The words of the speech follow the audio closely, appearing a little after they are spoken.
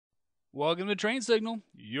Welcome to Train Signal.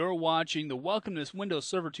 You're watching the Welcome to Windows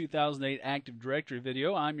Server 2008 Active Directory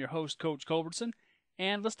video. I'm your host, Coach Culbertson,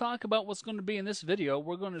 and let's talk about what's going to be in this video.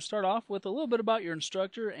 We're going to start off with a little bit about your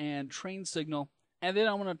instructor and Train Signal, and then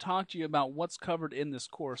I want to talk to you about what's covered in this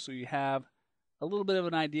course so you have a little bit of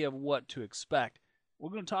an idea of what to expect. We're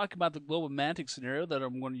going to talk about the Global Mantic scenario that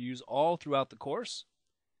I'm going to use all throughout the course,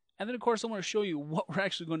 and then of course I want to show you what we're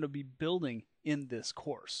actually going to be building in this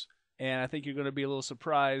course. And I think you're going to be a little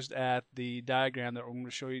surprised at the diagram that we're going to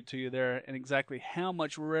show you to you there and exactly how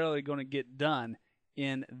much we're really going to get done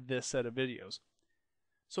in this set of videos.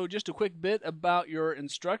 So just a quick bit about your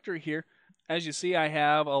instructor here. As you see, I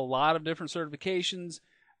have a lot of different certifications.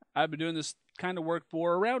 I've been doing this kind of work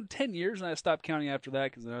for around 10 years, and I stopped counting after that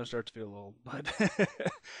because then I start to feel old. But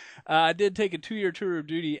I did take a 2-year tour of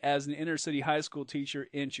duty as an inner city high school teacher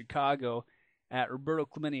in Chicago at Roberto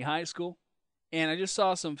Clemente High School. And I just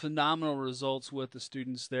saw some phenomenal results with the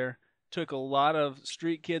students there. Took a lot of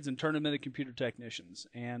street kids and turned them into computer technicians.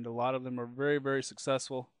 And a lot of them are very, very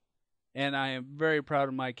successful. And I am very proud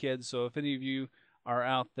of my kids. So if any of you are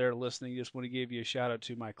out there listening, just want to give you a shout out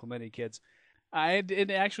to my Clemente kids. I did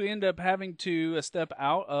actually end up having to step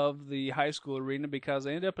out of the high school arena because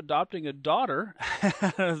I ended up adopting a daughter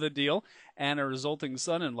out of the deal and a resulting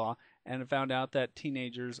son-in-law, and found out that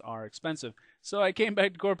teenagers are expensive. So I came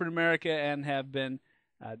back to corporate America and have been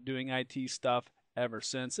doing IT stuff ever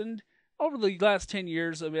since. And over the last 10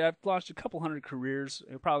 years, I've launched a couple hundred careers,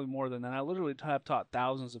 probably more than that. I literally have taught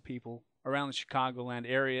thousands of people around the Chicagoland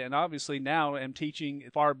area, and obviously now I'm teaching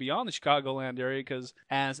far beyond the Chicagoland area because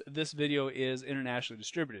as this video is internationally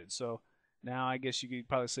distributed. So now I guess you could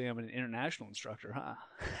probably say I'm an international instructor,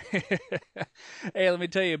 huh? Hey, let me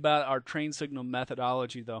tell you about our Train Signal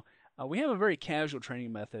methodology though. We have a very casual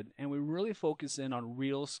training method, and we really focus in on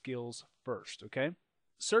real skills first, okay?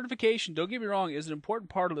 Certification, don't get me wrong, is an important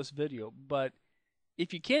part of this video, but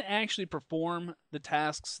if you can't actually perform the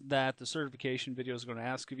tasks that the certification video is going to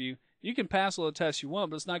ask of you, you can pass all the tests you want,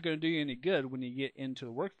 but it's not going to do you any good when you get into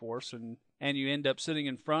the workforce and you end up sitting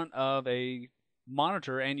in front of a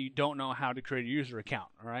monitor and you don't know how to create a user account,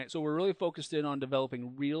 all right? So we're really focused in on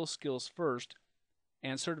developing real skills first,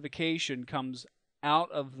 and certification comes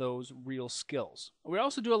out of those real skills. We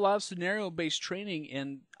also do a lot of scenario-based training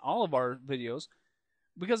in all of our videos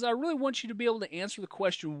because I really want you to be able to answer the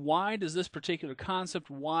question, why does this particular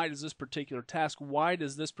concept, why does this particular task, why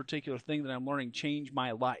does this particular thing that I'm learning change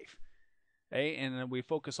my life? Okay? And then we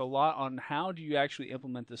focus a lot on how do you actually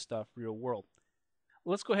implement this stuff real world.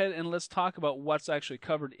 Let's go ahead and let's talk about what's actually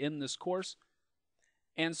covered in this course.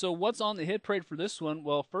 And so what's on the hit parade for this one?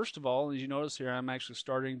 Well, first of all, as you notice here, I'm actually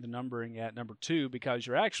starting the numbering at number 2 because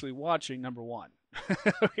you're actually watching number 1.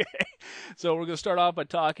 Okay, so we're going to start off by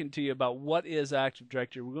talking to you about what is Active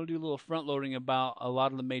Directory. We're going to do a little front loading about a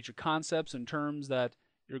lot of the major concepts and terms that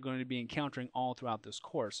you're going to be encountering all throughout this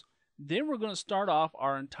course. Then we're going to start off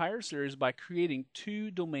our entire series by creating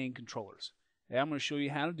 2 domain controllers. Okay, I'm going to show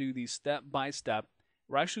you how to do these step by step.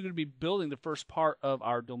 We're actually going to be building the first part of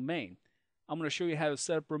our domain. I'm going to show you how to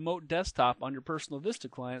set up remote desktop on your personal Vista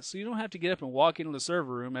client so you don't have to get up and walk into the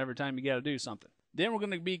server room every time you got to do something. Then we're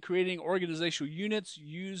going to be creating organizational units,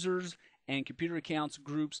 users, and computer accounts,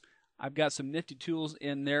 groups. I've got some nifty tools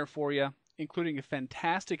in there for you, including a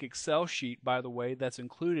fantastic Excel sheet, by the way, that's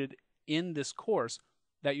included in this course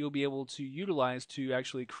that you'll be able to utilize to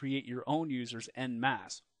actually create your own users en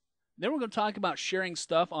masse. Then we're going to talk about sharing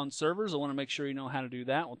stuff on servers. I want to make sure you know how to do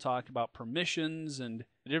that. We'll talk about permissions and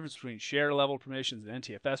the difference between share level permissions and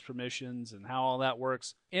NTFS permissions and how all that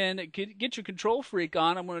works. And get your control freak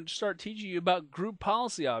on, I'm going to start teaching you about group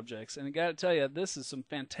policy objects. And I got to tell you, this is some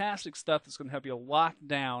fantastic stuff that's going to help you lock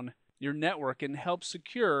down your network and help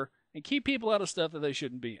secure and keep people out of stuff that they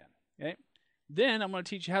shouldn't be in. Okay? Then I'm going to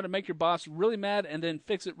teach you how to make your boss really mad and then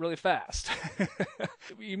fix it really fast.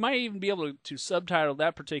 You might even be able to subtitle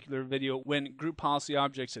that particular video when group policy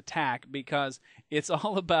objects attack, because it's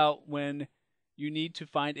all about when you need to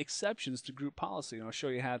find exceptions to group policy. And I'll show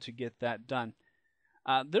you how to get that done.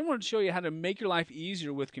 Then I'm going to show you how to make your life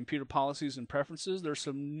easier with computer policies and preferences. There's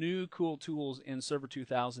some new cool tools in Server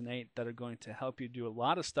 2008 that are going to help you do a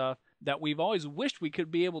lot of stuff that we've always wished we could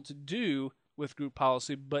be able to do with group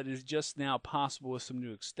policy, but is just now possible with some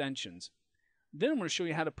new extensions. Then I'm going to show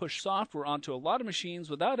you how to push software onto a lot of machines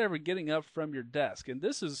without ever getting up from your desk. And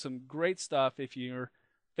this is some great stuff if you're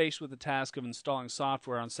faced with the task of installing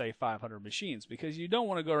software on, say, 500 machines, because you don't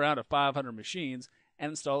want to go around to 500 machines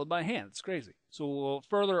and install it by hand. It's crazy. So we'll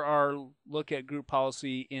further our look at group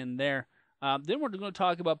policy in there. Then we're going to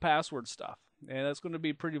talk about password stuff, and that's going to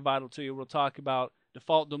be pretty vital to you. We'll talk about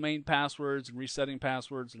default domain passwords and resetting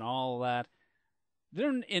passwords and all of that.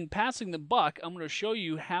 Then in passing the buck, I'm going to show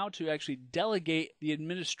you how to actually delegate the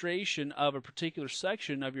administration of a particular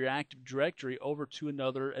section of your Active Directory over to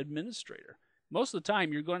another administrator. Most of the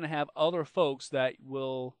time, you're going to have other folks that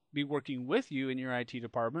will be working with you in your IT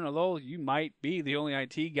department, although you might be the only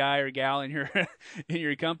IT guy or gal in your in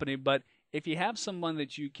your company. But if you have someone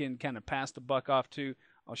that you can kind of pass the buck off to,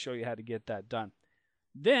 I'll show you how to get that done.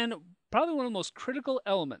 Then, probably one of the most critical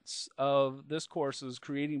elements of this course is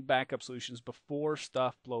creating backup solutions before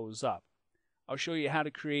stuff blows up. I'll show you how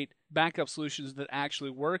to create backup solutions that actually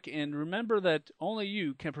work, and remember that only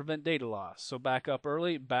you can prevent data loss. So back up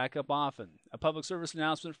early, back up often. A public service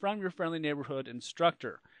announcement from your friendly neighborhood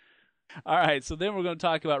instructor. All right, so then we're going to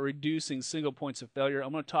talk about reducing single points of failure.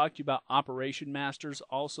 I'm going to talk to you about operation masters,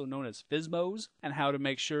 also known as FSMOs, and how to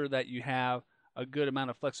make sure that you have a good amount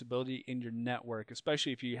of flexibility in your network,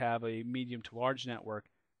 especially if you have a medium to large network.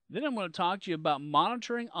 Then I'm going to talk to you about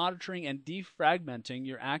monitoring, auditing, and defragmenting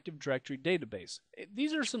your Active Directory database.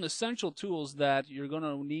 These are some essential tools that you're going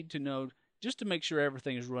to need to know just to make sure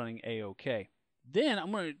everything is running A-OK. Then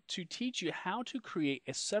I'm going to teach you how to create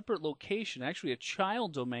a separate location, actually a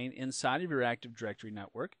child domain inside of your Active Directory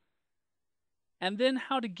network, and then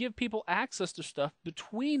how to give people access to stuff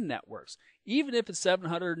between networks, even if it's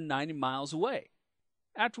 790 miles away.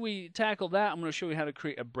 After we tackle that, I'm going to show you how to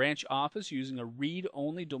create a branch office using a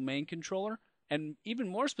read-only domain controller. And even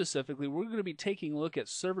more specifically, we're going to be taking a look at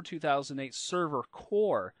Server 2008 Server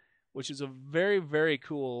Core, which is a very, very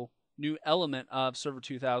cool new element of Server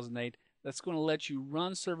 2008 that's going to let you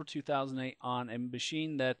run Server 2008 on a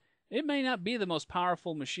machine that it may not be the most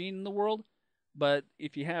powerful machine in the world, but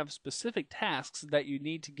if you have specific tasks that you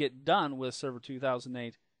need to get done with Server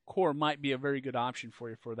 2008, Core might be a very good option for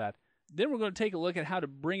you for that. Then we're going to take a look at how to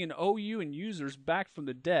bring in OU and users back from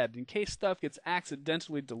the dead in case stuff gets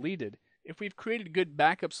accidentally deleted. If we've created good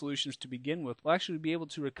backup solutions to begin with, we'll actually be able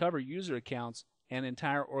to recover user accounts and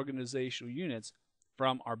entire organizational units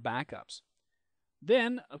from our backups.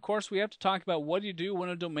 Then, of course, we have to talk about what do you do when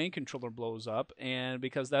a domain controller blows up, and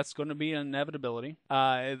because that's going to be an inevitability.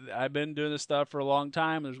 I've been doing this stuff for a long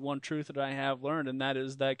time. There's one truth that I have learned, and that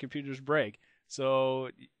is that computers break. So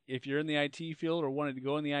if you're in the IT field or wanted to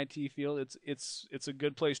go in the IT field, it's a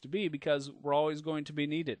good place to be because we're always going to be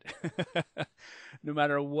needed. No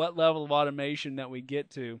matter what level of automation that we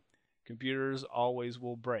get to, computers always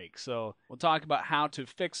will break. So we'll talk about how to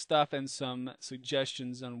fix stuff and some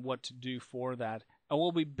suggestions on what to do for that. And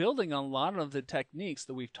we'll be building on a lot of the techniques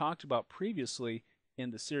that we've talked about previously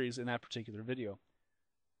in the series in that particular video.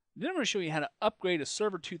 Then I'm going to show you how to upgrade a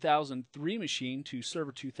Server 2003 machine to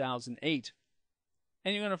Server 2008.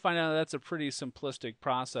 And you're going to find out that's a pretty simplistic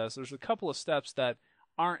process. There's a couple of steps that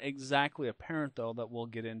aren't exactly apparent, though, that we'll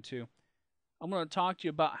get into. I'm going to talk to you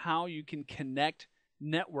about how you can connect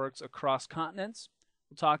networks across continents.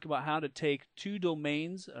 We'll talk about how to take two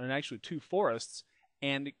domains, and actually two forests,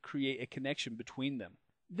 and create a connection between them.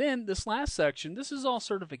 Then this last section, this is all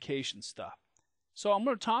certification stuff. So I'm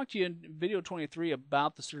going to talk to you in video 23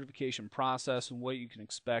 about the certification process and what you can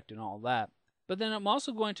expect and all that. But then I'm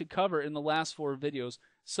also going to cover in the last 4 videos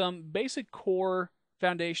some basic core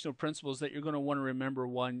foundational principles that you're going to want to remember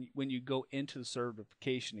when you go into the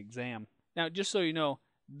certification exam. Now, just so you know,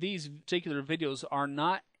 these particular videos are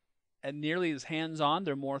not nearly as hands-on.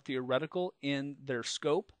 They're more theoretical in their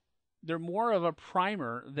scope. They're more of a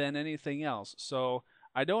primer than anything else. So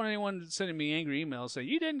I don't want anyone sending me angry emails saying,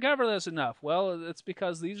 you didn't cover this enough. Well, it's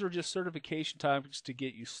because these are just certification topics to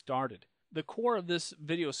get you started. The core of this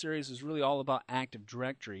video series is really all about Active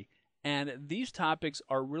Directory, and these topics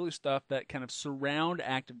are really stuff that kind of surround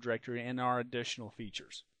Active Directory and our additional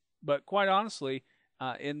features. But quite honestly,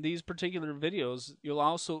 in these particular videos, you'll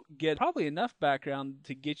also get probably enough background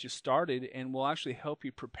to get you started and will actually help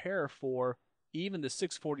you prepare for even the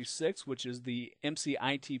 646, which is the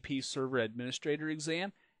MCITP Server Administrator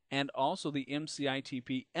exam, and also the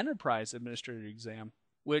MCITP Enterprise Administrator exam,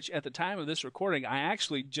 which at the time of this recording, I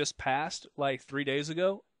actually just passed like 3 days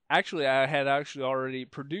ago. Actually, I had already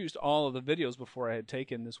produced all of the videos before I had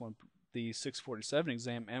taken this one, the 647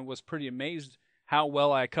 exam, and was pretty amazed how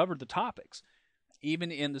well I covered the topics,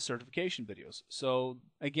 even in the certification videos. So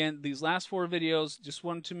again, these last 4 videos, just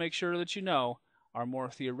wanted to make sure that you know, are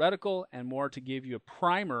more theoretical and more to give you a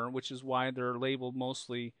primer, which is why they're labeled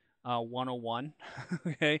mostly 101,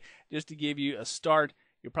 okay? Just to give you a start.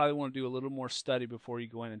 You'll probably want to do a little more study before you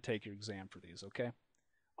go in and take your exam for these, okay?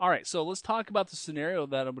 All right, so let's talk about the scenario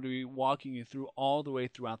that I'm going to be walking you through all the way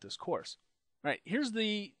throughout this course. All right, here's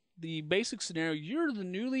the basic scenario. You're the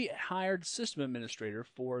newly hired system administrator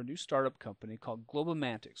for a new startup company called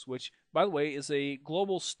Globomantics, which, by the way, is a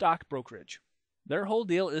global stock brokerage. Their whole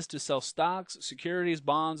deal is to sell stocks, securities,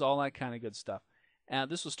 bonds, all that kind of good stuff. And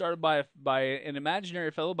this was started by an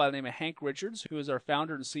imaginary fellow by the name of Hank Richards, who is our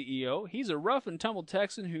founder and CEO. He's a rough and tumble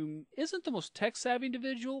Texan who isn't the most tech-savvy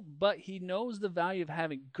individual, but he knows the value of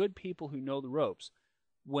having good people who know the ropes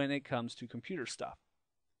when it comes to computer stuff,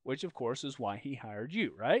 which of course is why he hired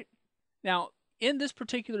you, right? Now, in this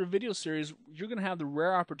particular video series, you're going to have the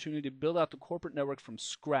rare opportunity to build out the corporate network from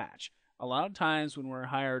scratch. A lot of times when we're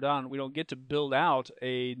hired on, we don't get to build out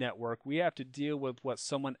a network. We have to deal with what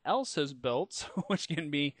someone else has built, which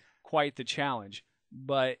can be quite the challenge.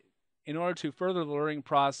 But in order to further the learning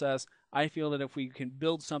process, I feel that if we can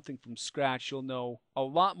build something from scratch, you'll know a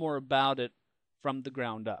lot more about it from the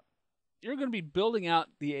ground up. You're going to be building out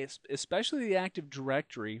especially the Active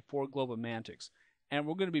Directory for GlobaMantics. And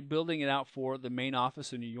we're going to be building it out for the main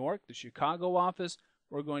office in New York, the Chicago office.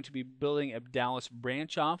 We're going to be building a Dallas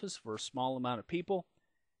branch office for a small amount of people.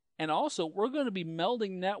 And also, we're going to be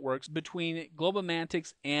melding networks between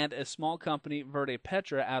GlobaMantics and a small company, Verde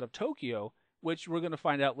Petra, out of Tokyo, which we're going to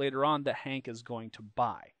find out later on that Hank is going to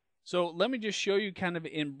buy. So let me just show you kind of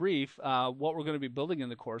in brief what we're going to be building in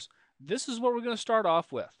the course. This is what we're going to start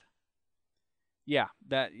off with. Yeah,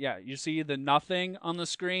 you see the nothing on the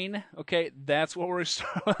screen? Okay, that's what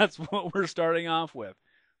we're starting off with.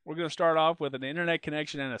 We're going to start off with an internet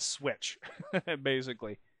connection and a switch,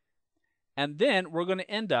 basically. And then we're going to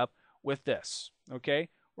end up with this, okay?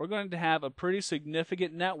 We're going to have a pretty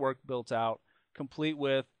significant network built out, complete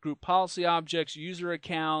with group policy objects, user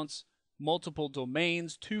accounts, multiple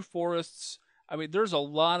domains, 2 forests. I mean, there's a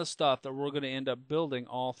lot of stuff that we're going to end up building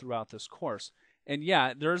all throughout this course. And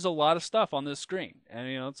yeah, there's a lot of stuff on this screen. And,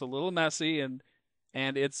 you know, it's a little messy and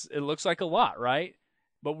it looks like a lot, right?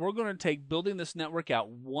 But we're going to take building this network out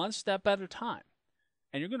one step at a time.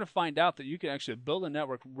 And you're going to find out that you can actually build a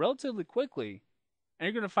network relatively quickly. And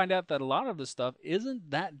you're going to find out that a lot of this stuff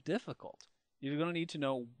isn't that difficult. You're going to need to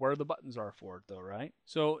know where the buttons are for it, though, right?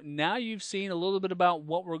 So now you've seen a little bit about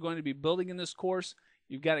what we're going to be building in this course.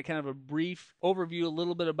 You've got a kind of a brief overview, a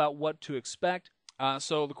little bit about what to expect.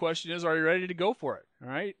 So the question is, are you ready to go for it?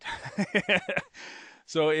 All right.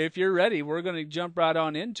 So if you're ready, we're going to jump right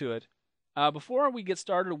on into it. Before we get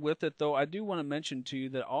started with it, though, I do want to mention to you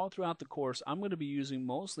that all throughout the course, I'm going to be using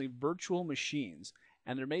mostly virtual machines,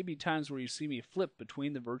 and there may be times where you see me flip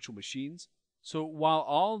between the virtual machines. So while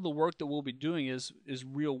all the work that we'll be doing is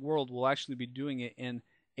real world, we'll actually be doing it in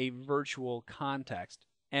a virtual context.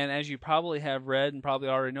 And as you probably have read and probably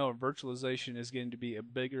already know, virtualization is going to be a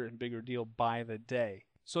bigger and bigger deal by the day.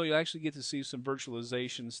 So you'll actually get to see some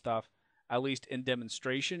virtualization stuff, at least in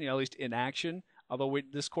demonstration, at least in action. Although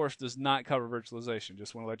this course does not cover virtualization,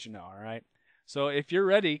 just want to let you know, all right? So if you're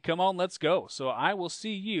ready, come on, let's go. So I will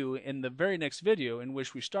see you in the very next video in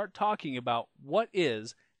which we start talking about what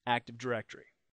is Active Directory.